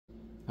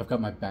I've got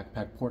my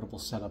backpack portable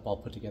setup all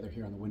put together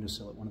here on the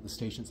windowsill at one of the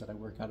stations that I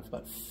work out of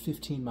about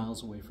 15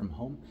 miles away from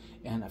home,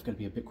 and I've got to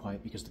be a bit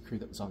quiet because the crew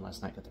that was on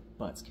last night got their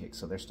butts kicked,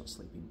 so they're still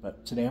sleeping.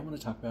 But today I want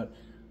to talk about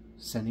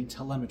sending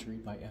telemetry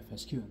by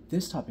FSQ.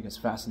 This topic has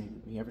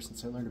fascinated me ever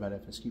since I learned about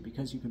FSQ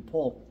because you can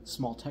pull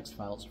small text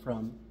files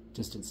from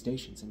distant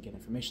stations and get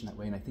information that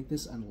way, and I think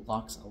this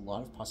unlocks a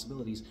lot of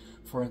possibilities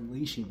for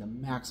unleashing the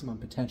maximum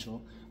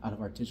potential out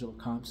of our digital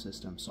comm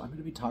system. So I'm going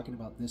to be talking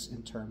about this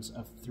in terms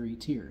of 3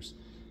 tiers.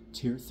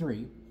 Tier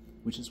 3,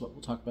 which is what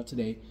we'll talk about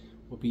today,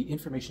 will be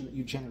information that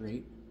you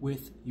generate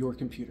with your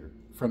computer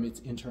from its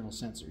internal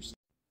sensors.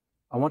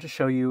 I want to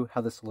show you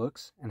how this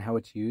looks and how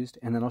it's used,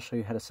 and then I'll show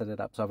you how to set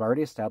it up. So I've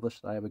already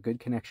established that I have a good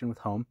connection with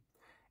home,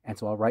 and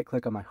so I'll right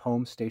click on my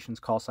home station's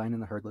call sign in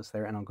the herd list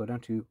there, and I'll go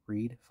down to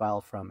read file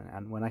from,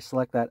 and when I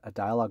select that, a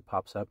dialog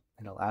pops up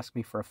and it'll ask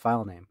me for a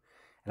file name.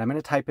 And I'm going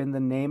to type in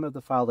the name of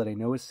the file that I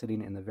know is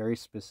sitting in the very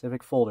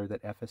specific folder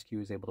that FSQ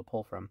is able to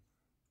pull from.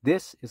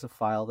 This is a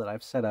file that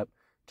I've set up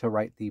to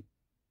write the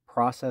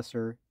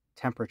processor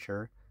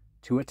temperature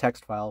to a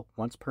text file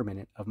once per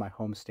minute of my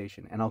home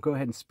station. And I'll go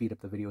ahead and speed up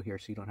the video here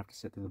so you don't have to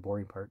sit through the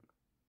boring part.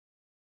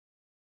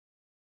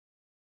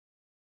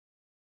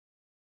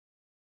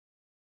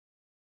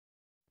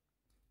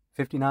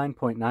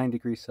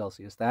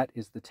 (59.9°C). That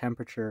is the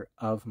temperature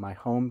of my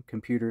home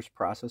computer's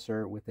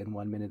processor within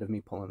 1 minute of me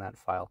pulling that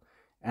file.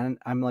 And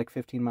I'm like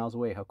 15 miles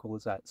away. How cool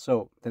is that?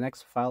 So the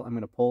next file I'm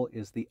going to pull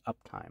is the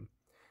uptime.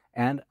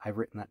 And I've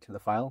written that to the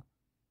file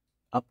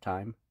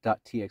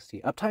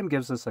uptime.txt. Uptime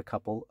gives us a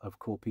couple of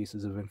cool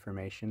pieces of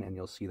information, and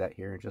you'll see that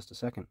here in just a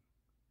second.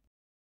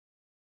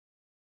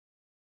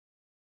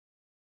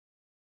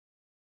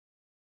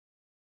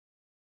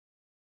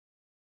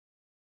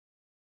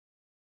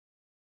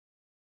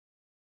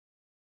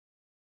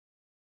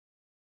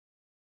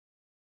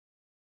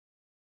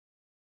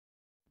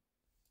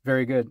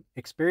 Very good.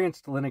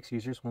 Experienced Linux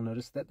users will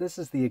notice that this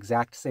is the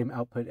exact same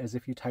output as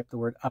if you type the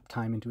word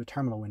uptime into a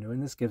terminal window,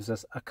 and this gives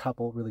us a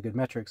couple really good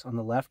metrics. On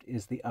the left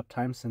is the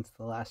uptime since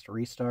the last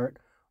restart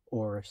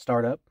or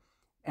startup,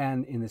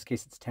 and in this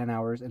case it's 10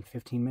 hours and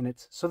 15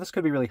 minutes. So this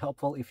could be really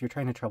helpful if you're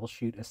trying to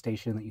troubleshoot a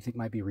station that you think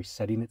might be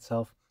resetting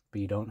itself, but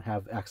you don't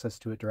have access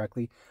to it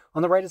directly.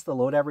 On the right is the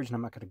load average, and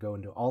I'm not going to go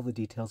into all the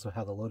details of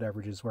how the load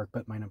averages work,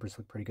 but my numbers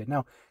look pretty good.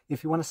 Now,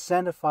 if you want to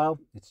send a file,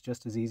 it's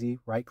just as easy.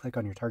 Right-click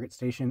on your target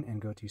station and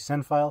go to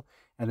Send File,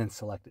 and then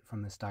select it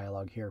from this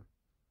dialog here.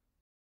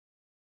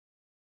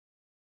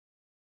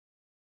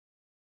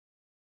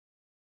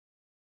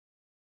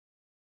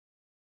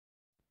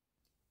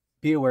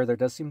 Be aware there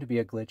does seem to be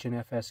a glitch in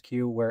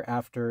FSQ where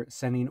after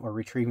sending or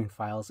retrieving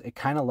files, it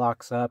kind of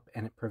locks up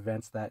and it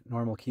prevents that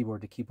normal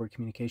keyboard to keyboard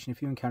communication.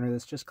 If you encounter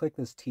this, just click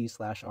this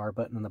T/R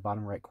button in the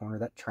bottom right corner.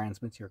 That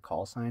transmits your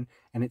call sign,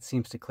 and it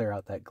seems to clear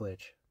out that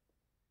glitch.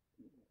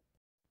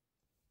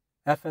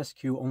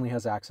 FSQ only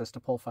has access to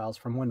pull files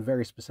from one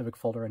very specific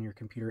folder on your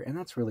computer, and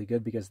that's really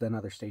good because then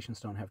other stations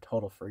don't have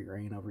total free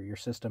reign over your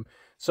system.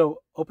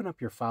 So open up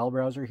your file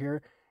browser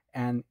here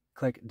and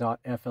click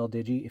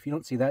 .fldigi. If you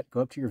don't see that, go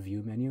up to your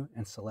View menu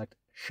and select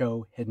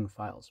Show Hidden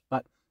Files.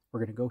 But we're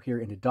going to go here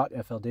into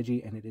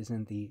 .fldigi, and it is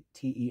in the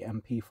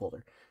temp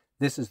folder.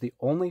 This is the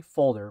only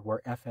folder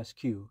where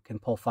FSQ can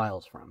pull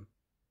files from.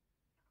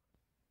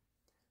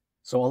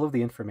 So all of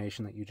the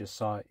information that you just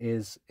saw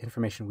is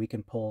information we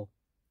can pull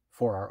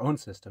for our own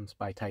systems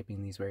by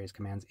typing these various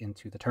commands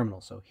into the terminal.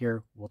 So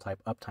here we'll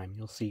type uptime.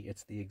 You'll see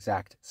it's the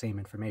exact same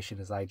information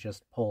as I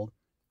just pulled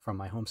from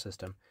my home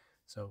system.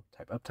 So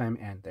type uptime,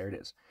 and there it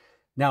is.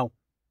 Now,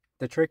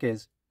 the trick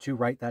is to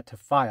write that to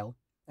file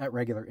at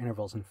regular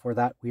intervals, and for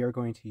that we are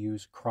going to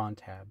use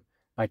Crontab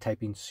by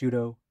typing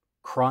sudo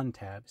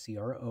crontab,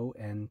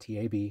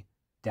 CRONTAB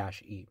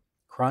 -E.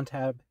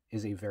 Crontab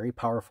is a very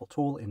powerful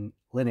tool in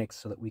Linux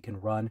so that we can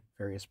run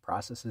various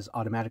processes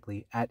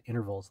automatically at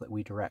intervals that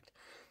we direct.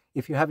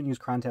 If you haven't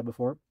used Crontab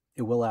before,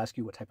 it will ask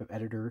you what type of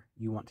editor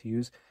you want to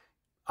use.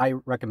 I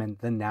recommend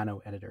the Nano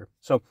editor.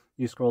 So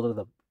you scroll to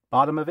the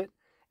bottom of it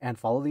and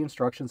follow the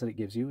instructions that it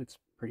gives you. It's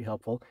pretty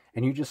helpful.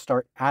 And you just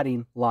start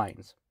adding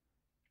lines.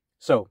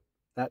 So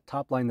that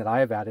top line that I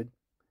have added,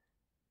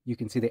 you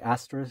can see the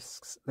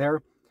asterisks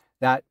there.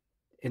 That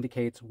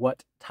indicates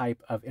what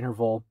type of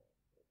interval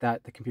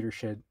that the computer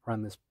should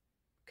run this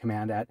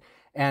command at.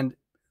 And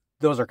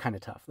those are kind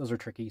of tough. Those are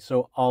tricky.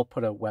 So I'll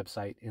put a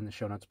website in the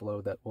show notes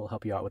below that will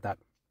help you out with that.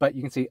 But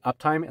you can see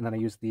uptime, and then I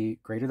use the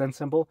greater than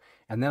symbol.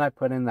 And then I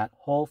put in that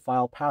whole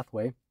file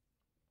pathway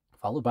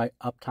followed by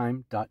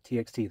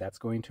uptime.txt. That's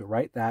going to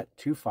write that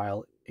to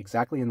file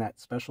exactly in that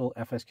special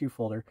FSQ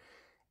folder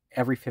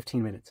every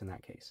 15 minutes in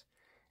that case.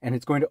 And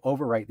it's going to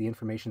overwrite the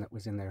information that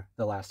was in there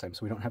the last time,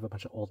 so we don't have a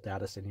bunch of old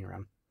data sitting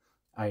around.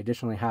 I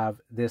additionally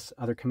have this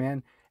other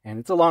command, and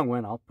it's a long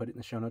one. I'll put it in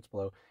the show notes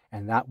below,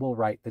 and that will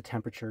write the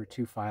temperature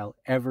to file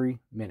every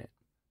minute.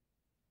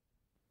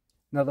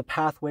 Now, the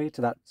pathway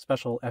to that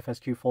special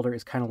FSQ folder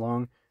is kind of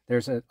long.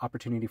 There's an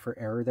opportunity for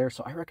error there,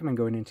 so I recommend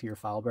going into your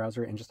file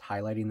browser and just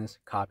highlighting this,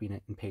 copying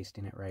it, and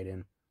pasting it right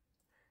in.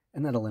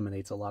 And that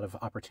eliminates a lot of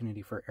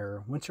opportunity for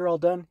error. Once you're all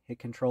done, hit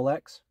Control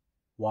X,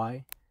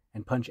 Y,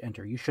 and punch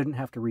enter. You shouldn't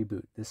have to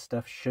reboot. This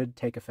stuff should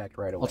take effect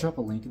right away. I'll drop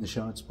a link in the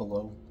show notes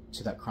below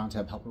to that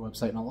Crontab helper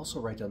website, and I'll also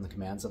write down the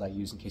commands that I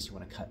use in case you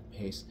want to cut and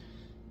paste.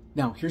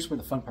 Now, here's where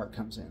the fun part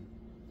comes in.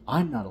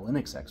 I'm not a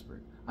Linux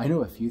expert. I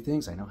know a few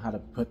things. I know how to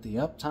put the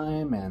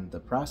uptime and the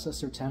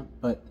processor temp,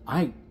 but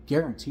I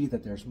guarantee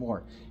that there's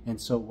more. And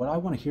so what I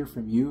want to hear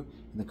from you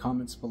in the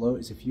comments below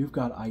is if you've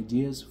got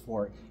ideas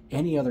for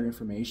any other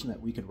information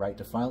that we could write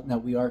to file. Now,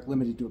 we are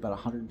limited to about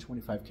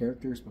 125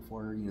 characters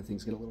before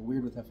things get a little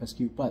weird with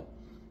FSQ, but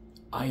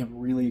I am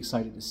really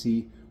excited to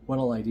see what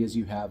all ideas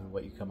you have and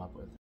what you come up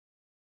with.